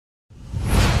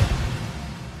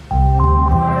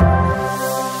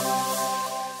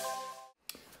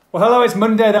Well, hello, it's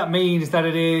Monday. That means that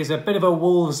it is a bit of a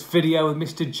Wolves video with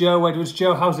Mr. Joe Edwards.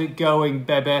 Joe, how's it going,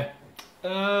 baby?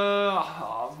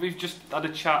 We've just had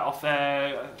a chat off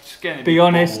there. Just getting a Be bit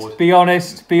honest, bored. be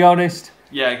honest, be honest.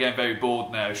 Yeah, getting very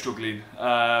bored now, struggling.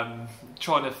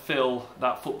 Trying to fill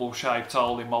that football-shaped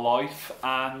hole in my life,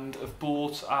 and have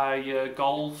bought a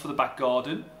goal for the back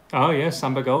garden. Oh, yeah,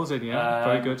 Samba goals in, yeah.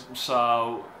 Very good.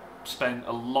 So, spent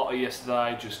a lot of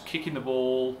yesterday just kicking the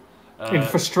ball. In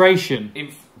frustration.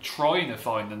 Trying to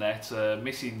find the net,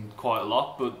 missing quite a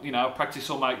lot, but you know, practice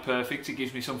will make perfect. It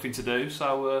gives me something to do,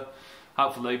 so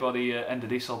hopefully by the end of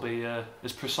this I'll be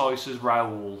as precise as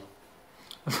Raoul.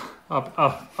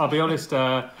 I'll be honest,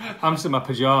 I'm just in my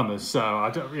pyjamas, so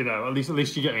I don't, you know, at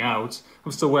least you're getting out.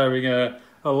 I'm still wearing a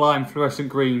lime fluorescent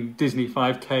green Disney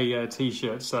 5K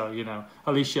t-shirt, so you know,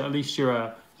 at least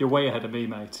you're way ahead of me,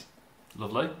 mate.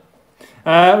 Lovely.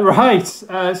 Right,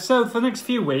 so for the next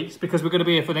few weeks, because we're going to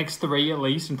be here for the next 3 at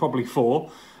least, and probably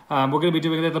 4, we're going to be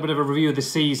doing a little bit of a review of the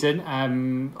season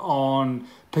on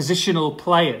positional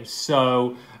players.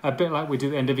 So a bit like we do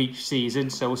at the end of each season.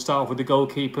 So we'll start off with the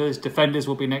goalkeepers. Defenders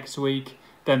will be next week.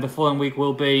 Then the following week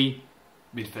will be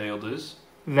midfielders.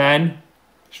 Then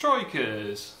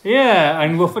strikers. Yeah,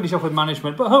 and we'll finish off with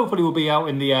management, but hopefully we'll be out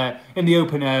in the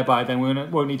open air by then. We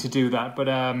won't need to do that. But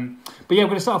yeah, we're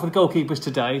going to start off with goalkeepers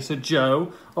today. So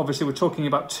Joe, obviously we're talking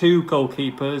about 2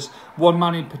 goalkeepers, one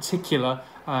man in particular.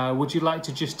 Would you like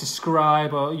to just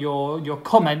describe your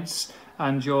comments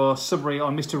and your summary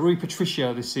on Mr. Rui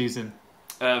Patricio this season?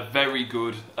 Very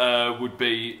good would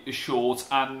be short,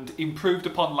 and improved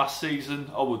upon last season,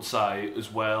 I would say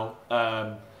as well.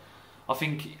 I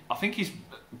think he's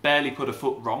barely put a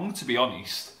foot wrong, to be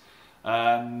honest,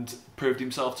 and proved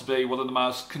himself to be one of the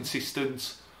most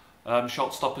consistent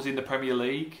shot stoppers in the Premier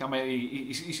League. I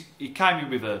mean, he came in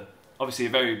with obviously a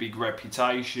very big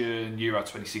reputation, Euro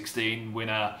 2016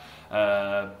 winner,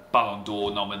 Ballon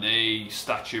d'Or nominee,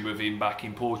 statue of him back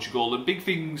in Portugal, and big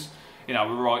things, you know,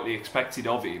 were rightly expected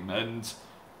of him. And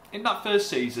in that first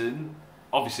season,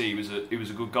 obviously he was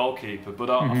a good goalkeeper, but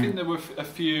I think there were a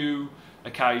few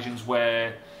occasions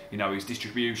where, you know, his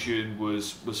distribution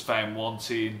was found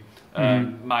wanting,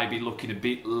 maybe looking a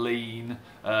bit lean,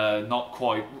 not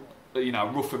quite, you know,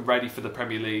 rough and ready for the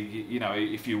Premier League, you know,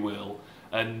 if you will.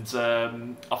 And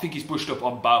I think he's brushed up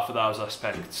on both of those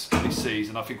aspects this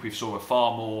season. I think we've saw a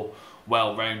far more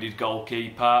well-rounded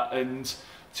goalkeeper, and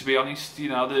to be honest, you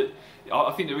know,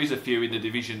 I think there is a few in the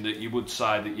division that you would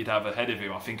say that you'd have ahead of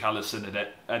him. I think Alisson and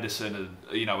Edison,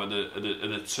 you know, are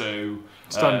the 2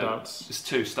 standouts. There's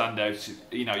 2 standouts.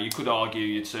 You know, you could argue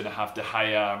you'd sort of have De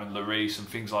Gea and Lloris and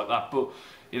things like that. But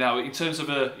you know, in terms of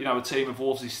a team of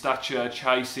Wolves' stature,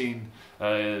 chasing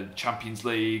Champions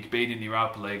League, being in the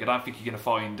Europa League, I don't think you're going to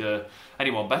find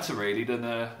anyone better really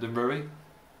than Rui.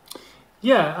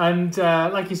 Yeah, and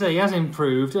like you say, he has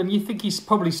improved, and you think he's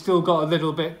probably still got a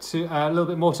little bit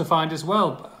more to find as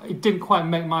well. He didn't quite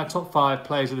make my top 5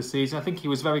 players of the season. I think he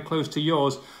was very close to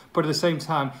yours, but at the same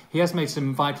time, he has made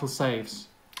some vital saves.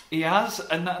 He has,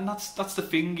 and that's the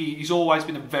thing. He's always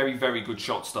been a very, very good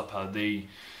shot stopper. The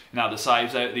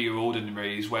saves out of the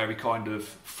ordinary is where he kind of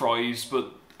fries,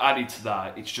 but added to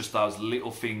that, it's just those little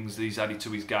things that he's added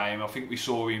to his game. I think we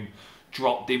saw him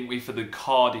drop, didn't we, for the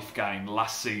Cardiff game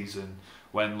last season,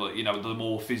 when, you know, the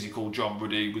more physical John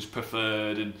Ruddy was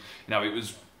preferred, and you know,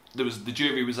 the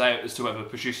jury was out as to whether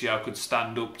Patricio could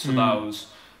stand up to those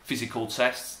physical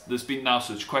tests. There's been no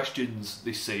such questions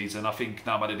this season. I think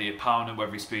no matter the opponent,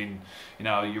 whether it's been, you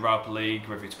know, Europa League,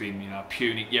 whether it's been, you know,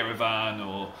 Punic Yerevan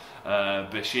or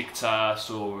Besiktas,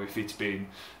 or if it's been,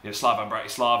 you know, Slavan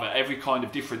Bratislava, every kind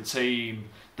of different team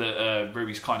that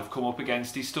Rui's kind of come up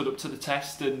against, he stood up to the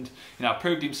test and, you know,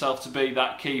 proved himself to be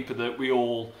that keeper that we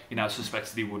all, you know,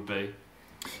 suspected he would be.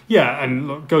 Yeah, and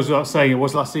look, goes without saying, it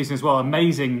was last season as well.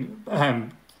 Amazing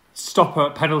stopper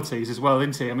at penalties as well,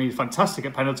 isn't he? I mean, he's fantastic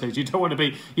at penalties. You don't want to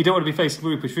be facing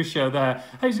Rui Patricio there.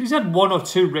 He's had 1 or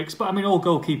 2 ricks, but I mean, all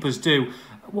goalkeepers do.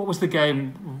 What was the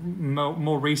game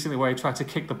more recently where he tried to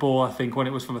kick the ball, I think, when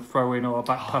it was from a throw-in or a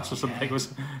back pass or something? It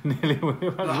was nearly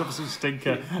an absolute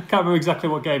stinker. I can't remember exactly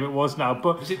what game it was now.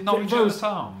 But was it Norwich at the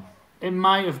time? It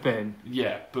might have been.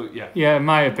 Yeah, but yeah. Yeah, it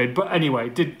might have been. But anyway,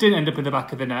 didn't end up in the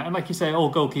back of the net. And like you say,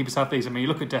 all goalkeepers have these. I mean, you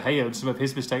look at De Gea and some of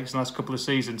his mistakes in the last couple of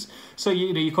seasons. So,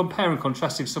 you know, you compare and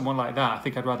contrasting someone like that. I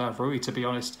think I'd rather have Rui, to be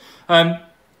honest.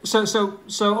 So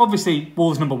obviously,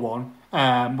 Wolves number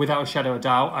 1, without a shadow of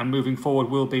doubt, and moving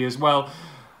forward will be as well.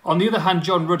 On the other hand,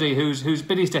 John Ruddy, who's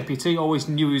been his deputy, always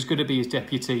knew he was going to be his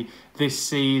deputy this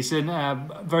season.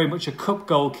 Very much a cup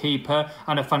goalkeeper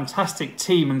and a fantastic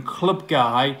team and club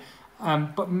guy.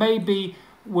 But maybe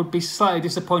would be slightly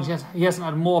disappointed. He hasn't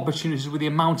had more opportunities with the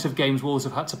amount of games Wolves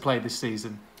have had to play this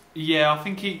season. Yeah, I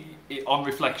think on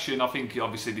reflection, I think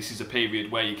obviously this is a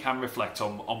period where you can reflect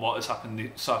on what has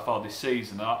happened so far this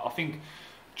season. I think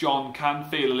John can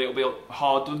feel a little bit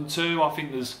hard done to. I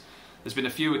think there's been a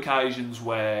few occasions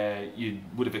where you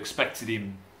would have expected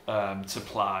him to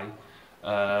play.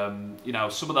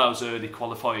 Some of those early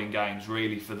qualifying games,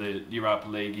 really, for the Europa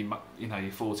League,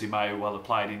 you thought he may well have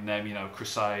played in them.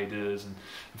 Crusaders and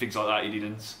things like that. He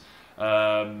didn't.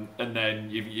 And then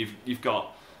you've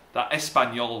got that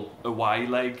Espanyol away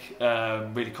leg.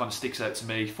 Really kind of sticks out to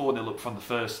me. 4-0 up from the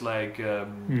first leg.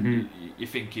 You're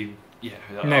thinking,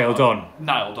 nailed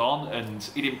on, and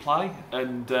he didn't play.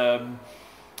 And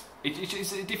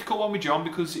it's a difficult one with John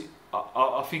because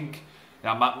I think.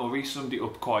 Matt Murray summed it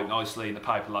up quite nicely in the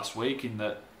paper last week in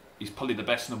that he's probably the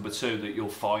best number 2 that you'll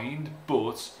find,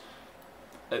 but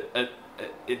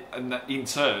and in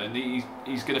turn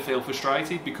he's going to feel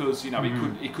frustrated because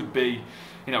he could be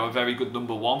a very good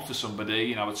number 1 for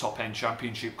somebody, a top end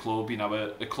championship club,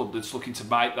 a club that's looking to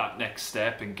make that next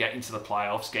step and get into the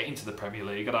playoffs, get into the Premier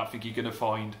League. I don't think you're going to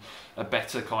find a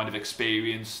better kind of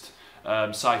experienced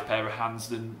safe pair of hands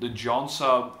than John.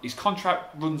 So his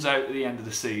contract runs out at the end of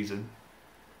the season.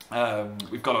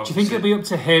 We've got. Do you think it'll be up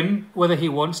to him whether he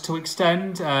wants to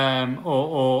extend,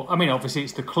 or I mean, obviously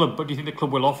it's the club, but do you think the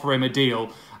club will offer him a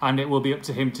deal, and it will be up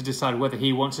to him to decide whether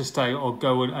he wants to stay or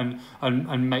go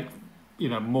and make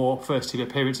more first team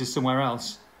appearances somewhere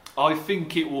else? I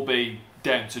think it will be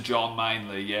down to John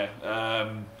mainly. Yeah,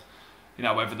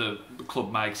 whether the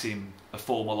club makes him a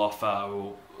formal offer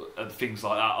or things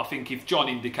like that. I think if John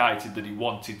indicated that he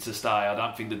wanted to stay, I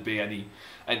don't think there'd be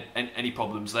any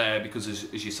problems there because,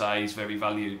 as you say, he's very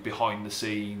valued behind the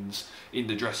scenes, in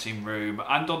the dressing room,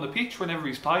 and on the pitch whenever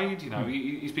he's played.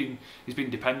 He's been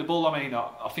dependable. I mean,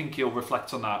 I think he'll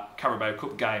reflect on that Carabao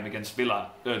Cup game against Villa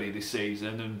earlier this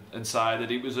season and say that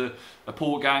it was a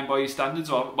poor game by his standards.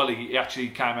 Well, he actually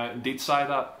came out and did say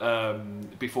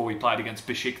that before he played against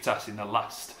Besiktas in the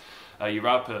last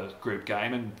Europa group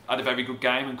game, and had a very good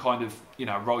game and kind of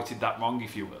righted that wrong,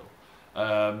 if you will.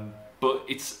 But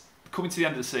it's coming to the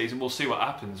end of the season. We'll see what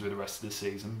happens with the rest of the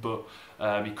season, but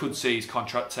he could see his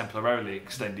contract temporarily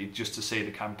extended just to see the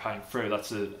campaign through.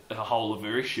 That's a whole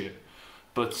other issue,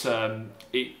 but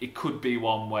it could be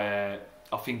one where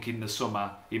I think in the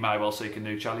summer he may well seek a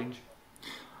new challenge.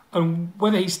 And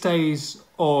whether he stays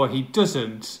or he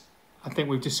doesn't, I think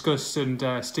we've discussed,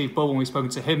 and Steve Bull, when we've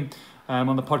spoken to him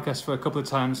on the podcast for a couple of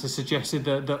times, has suggested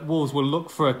that Wolves will look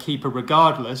for a keeper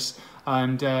regardless.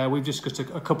 And we've discussed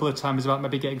a couple of times about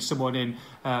maybe getting someone in,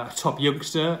 a top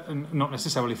youngster, and not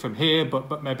necessarily from here,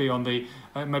 but maybe on the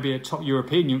maybe a top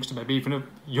European youngster, maybe even a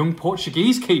young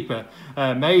Portuguese keeper,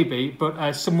 maybe.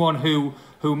 But someone who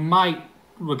might,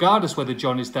 regardless whether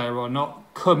John is there or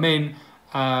not, come in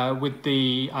with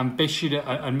the ambition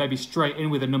and maybe straight in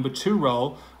with a number 2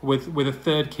 role with a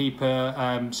third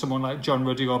keeper, someone like John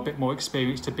Ruddy or a bit more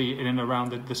experienced to be in and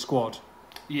around the squad.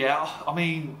 Yeah, I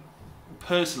mean,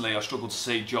 personally, I struggle to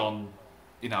see John,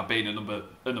 being a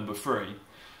number 3.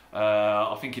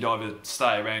 I think he'd either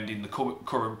stay around in the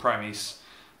current premise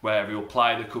where he'll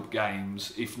play the cup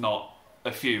games, if not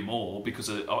a few more, because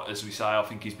as we say, I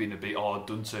think he's been a bit hard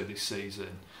done to this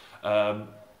season.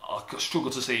 I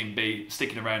struggle to see him be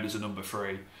sticking around as a number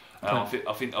 3. Okay.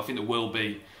 I think there will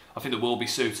be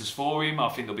suitors for him. I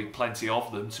think there'll be plenty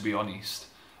of them, to be honest.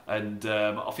 And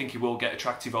I think he will get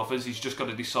attractive offers. He's just got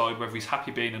to decide whether he's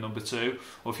happy being a number 2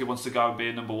 or if he wants to go and be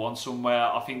a number 1 somewhere.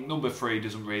 I think number 3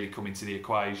 doesn't really come into the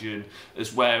equation,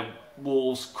 as where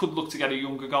Wolves could look to get a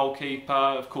younger goalkeeper.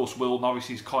 Of course, Will Norris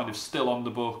is kind of still on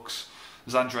the books.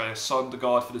 There's Andreas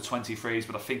Sondergaard for the 23s,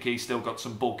 but I think he's still got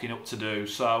some bulking up to do.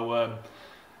 So,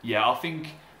 I think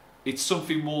it's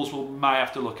something Wolves may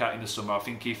have to look at in the summer. I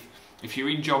think if you're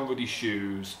in John Ruddy's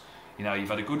shoes, you've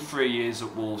had a good 3 years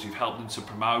at Wolves, you've helped them to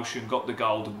promotion, got the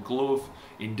Golden Glove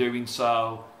in doing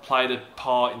so, played a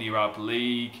part in the Europa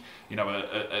League,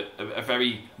 a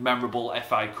very memorable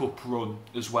FA Cup run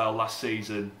as well last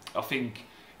season. I think,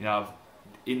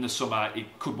 in the summer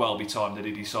it could well be time that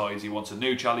he decides he wants a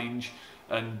new challenge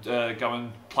and go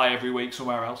and play every week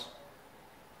somewhere else.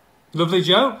 Lovely,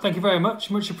 Joe. Thank you very much.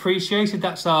 Much appreciated.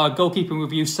 That's our goalkeeping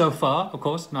review so far. Of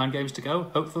course, 9 games to go.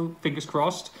 Hopefully, fingers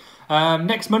crossed.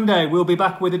 Next Monday, we'll be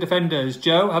back with the defenders.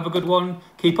 Joe, have a good one.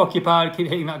 Keep occupied. Keep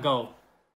hitting that goal.